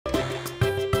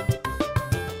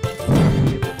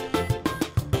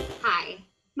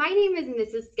name is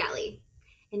Mrs. Skelly,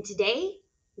 and today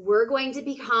we're going to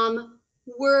become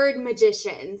word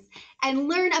magicians and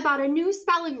learn about a new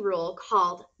spelling rule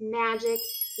called Magic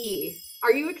E.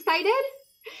 Are you excited?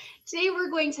 Today we're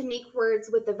going to make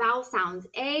words with the vowel sounds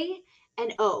A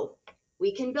and O.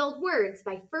 We can build words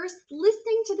by first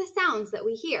listening to the sounds that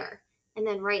we hear and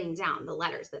then writing down the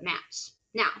letters that match.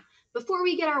 Now, before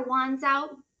we get our wands out,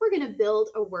 we're going to build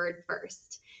a word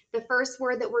first. The first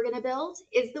word that we're going to build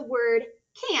is the word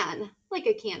can, like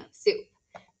a can of soup.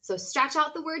 So stretch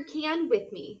out the word can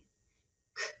with me.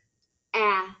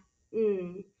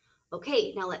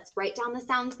 Okay, now let's write down the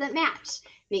sounds that match.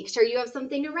 Make sure you have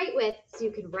something to write with so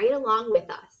you can write along with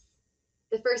us.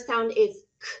 The first sound is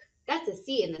k. That's a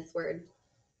C in this word.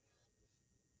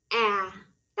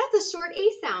 That's a short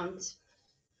A sound.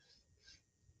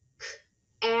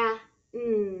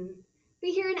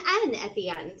 We hear an N at the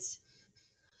end.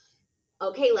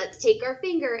 Okay, let's take our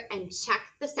finger and check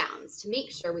the sounds to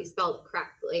make sure we spelled it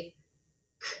correctly.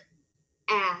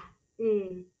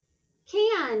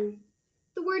 Can.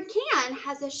 The word can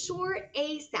has a short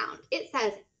A sound. It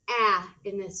says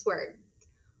in this word.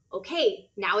 Okay,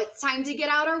 now it's time to get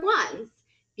out our wands.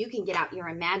 You can get out your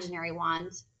imaginary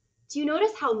wand. Do you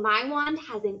notice how my wand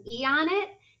has an E on it?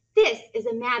 This is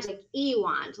a Magic E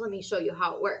wand. Let me show you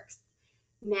how it works.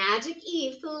 Magic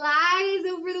E flies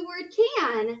over the word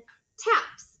can,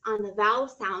 taps on the vowel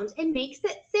sound, and makes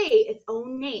it say its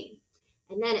own name.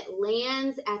 And then it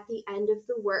lands at the end of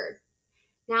the word.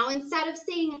 Now, instead of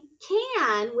saying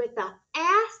can with the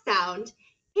sound,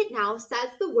 it now says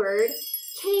the word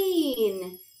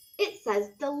cane. It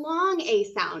says the long A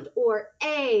sound, or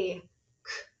A,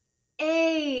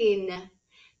 ain.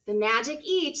 The Magic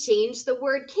E changed the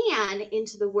word can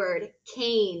into the word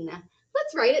cane.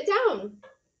 Let's write it down.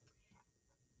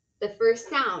 The first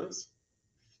sound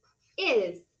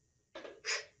is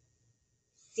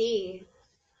C,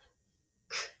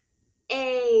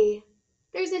 A.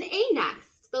 There's an A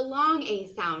next, the long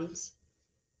A sound.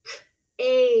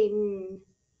 An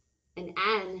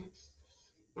N.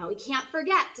 Now we can't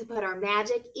forget to put our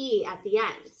Magic E at the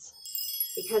end,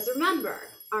 because remember,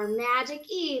 our Magic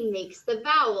E makes the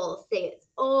vowel say its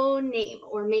own name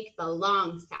or make the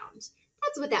long sound.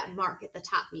 That's what that mark at the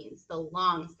top means, the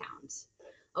long sound.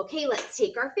 Okay, let's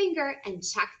take our finger and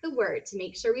check the word to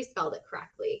make sure we spelled it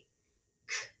correctly.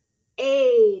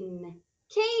 Cane.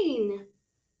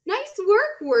 Nice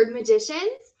work, word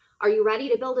magicians. Are you ready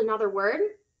to build another word?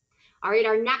 All right,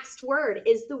 our next word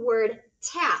is the word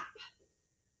tap.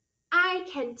 I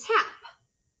can tap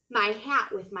my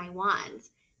hat with my wand,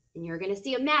 and you're going to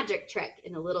see a magic trick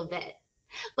in a little bit.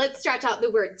 Let's stretch out the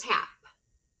word tap.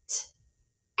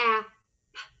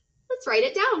 Let's write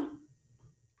it down.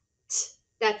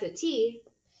 That's a T.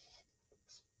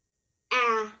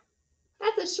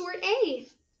 That's a short A.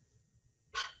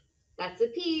 That's a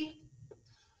P.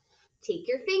 Take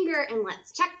your finger and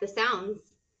let's check the sounds.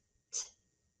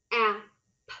 Tap.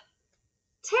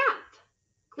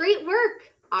 Great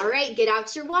work. All right, get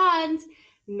out your wands.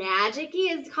 Magic E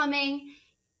is coming.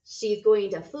 She's going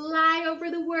to fly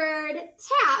over the word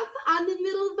tap on the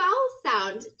middle vowel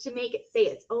sound to make it say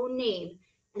its own name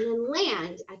and then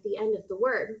land at the end of the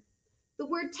word. The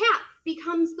word tap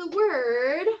becomes the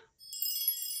word.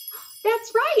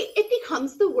 That's right, it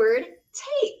becomes the word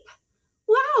tape.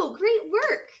 Wow, great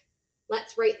work.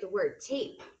 Let's write the word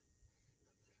tape.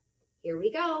 Here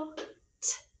we go.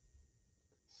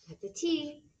 That's a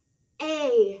T.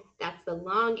 A, that's the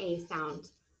long A sound.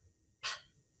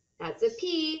 That's a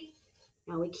P.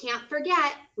 Now we can't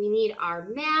forget, we need our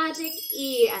Magic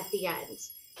E at the end,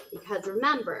 because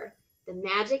remember, the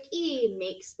Magic E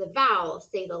makes the vowel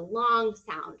say the long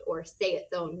sound or say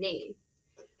its own name.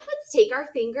 Let's take our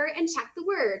finger and check the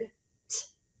word.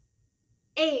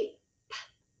 Tape.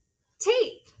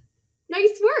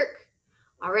 Nice work.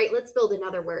 All right, let's build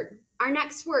another word. Our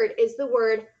next word is the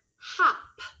word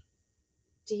hop.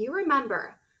 Do you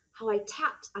remember how I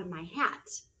tapped on my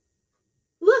hat?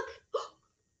 Look,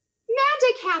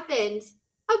 magic happened.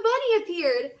 A bunny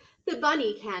appeared. The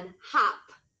bunny can hop.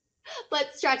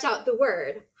 Let's stretch out the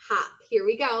word hop. Here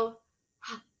we go.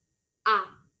 Hop.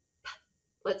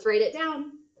 Let's write it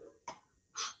down.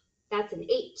 That's an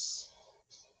H.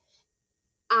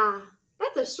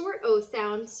 That's a short O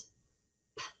sound.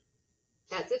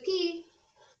 That's a P.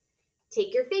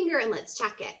 Take your finger and let's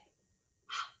check it.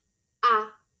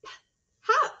 Hop.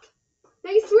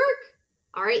 Nice work.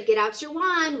 All right, get out your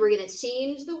wand. We're going to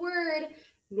change the word.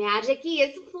 Magic E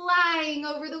is flying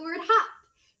over the word hop,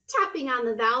 tapping on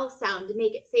the vowel sound to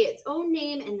make it say its own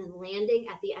name and then landing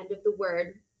at the end of the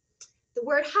word. The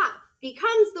word hop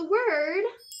becomes the word.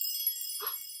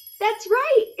 That's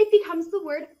right. It becomes the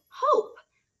word Hope.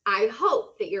 I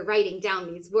hope that you're writing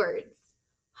down these words.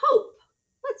 Hope.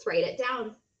 Let's write it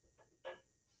down.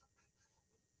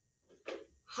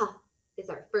 H is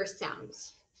our first sound.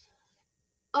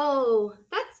 O,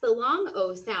 that's the long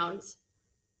O sound.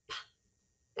 P,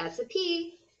 that's a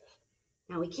P.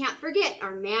 Now we can't forget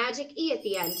our magic E at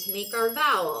the end to make our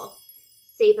vowel.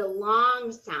 Say the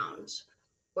long sound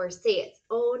or say its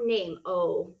own name,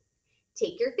 O.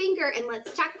 Take your finger and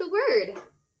let's check the word.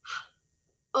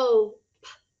 O, P,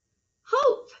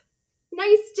 hope.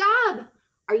 Nice job.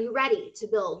 Are you ready to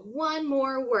build one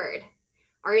more word?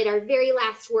 All right, our very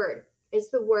last word is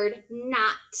the word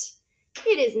not.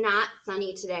 It is not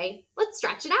sunny today. Let's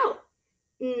stretch it out.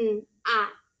 T.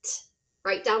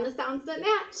 Write down the sounds that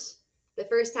match. The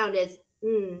first sound is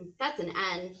that's an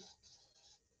N.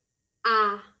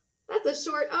 That's a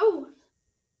short O.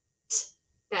 T,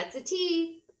 that's a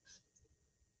T.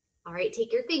 All right,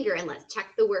 take your finger and let's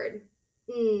check the word.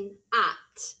 Not.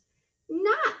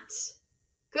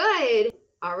 Good.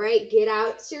 All right, get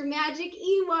out your magic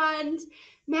E wand.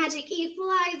 Magic E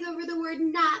flies over the word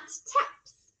not,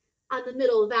 taps on the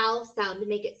middle vowel sound to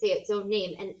make it say its own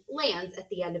name and lands at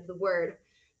the end of the word.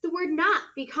 The word not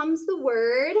becomes the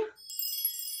word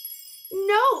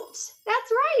note.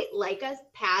 That's right, like a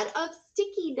pad of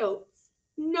sticky notes.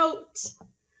 Note.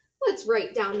 Let's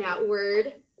write down that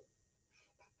word.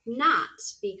 Not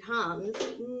becomes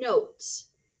note.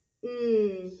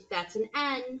 That's an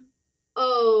N.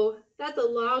 O, that's a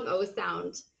long O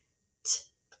sound. T,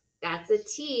 that's a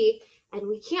T. And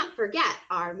we can't forget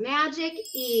our magic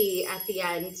E at the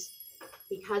end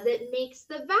because it makes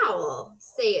the vowel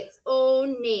say its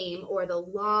own name or the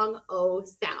long O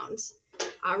sound.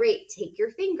 All right, take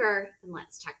your finger and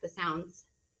let's check the sounds.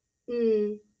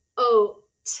 O,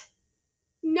 T,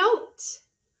 note.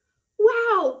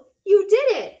 Wow, you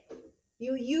did it.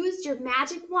 You used your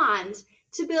magic wand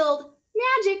to build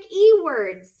magic E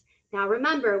words. Now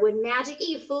remember, when magic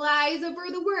E flies over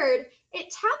the word, it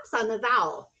taps on the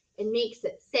vowel and makes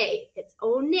it say its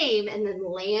own name and then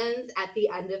lands at the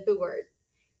end of the word.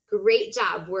 Great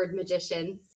job, word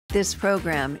magicians. This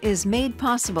program is made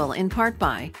possible in part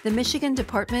by the Michigan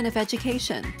Department of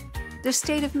Education, the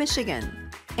State of Michigan,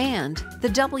 and the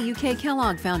W.K.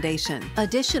 Kellogg Foundation.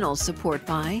 Additional support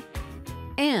by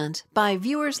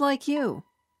viewers like you.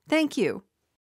 Thank you.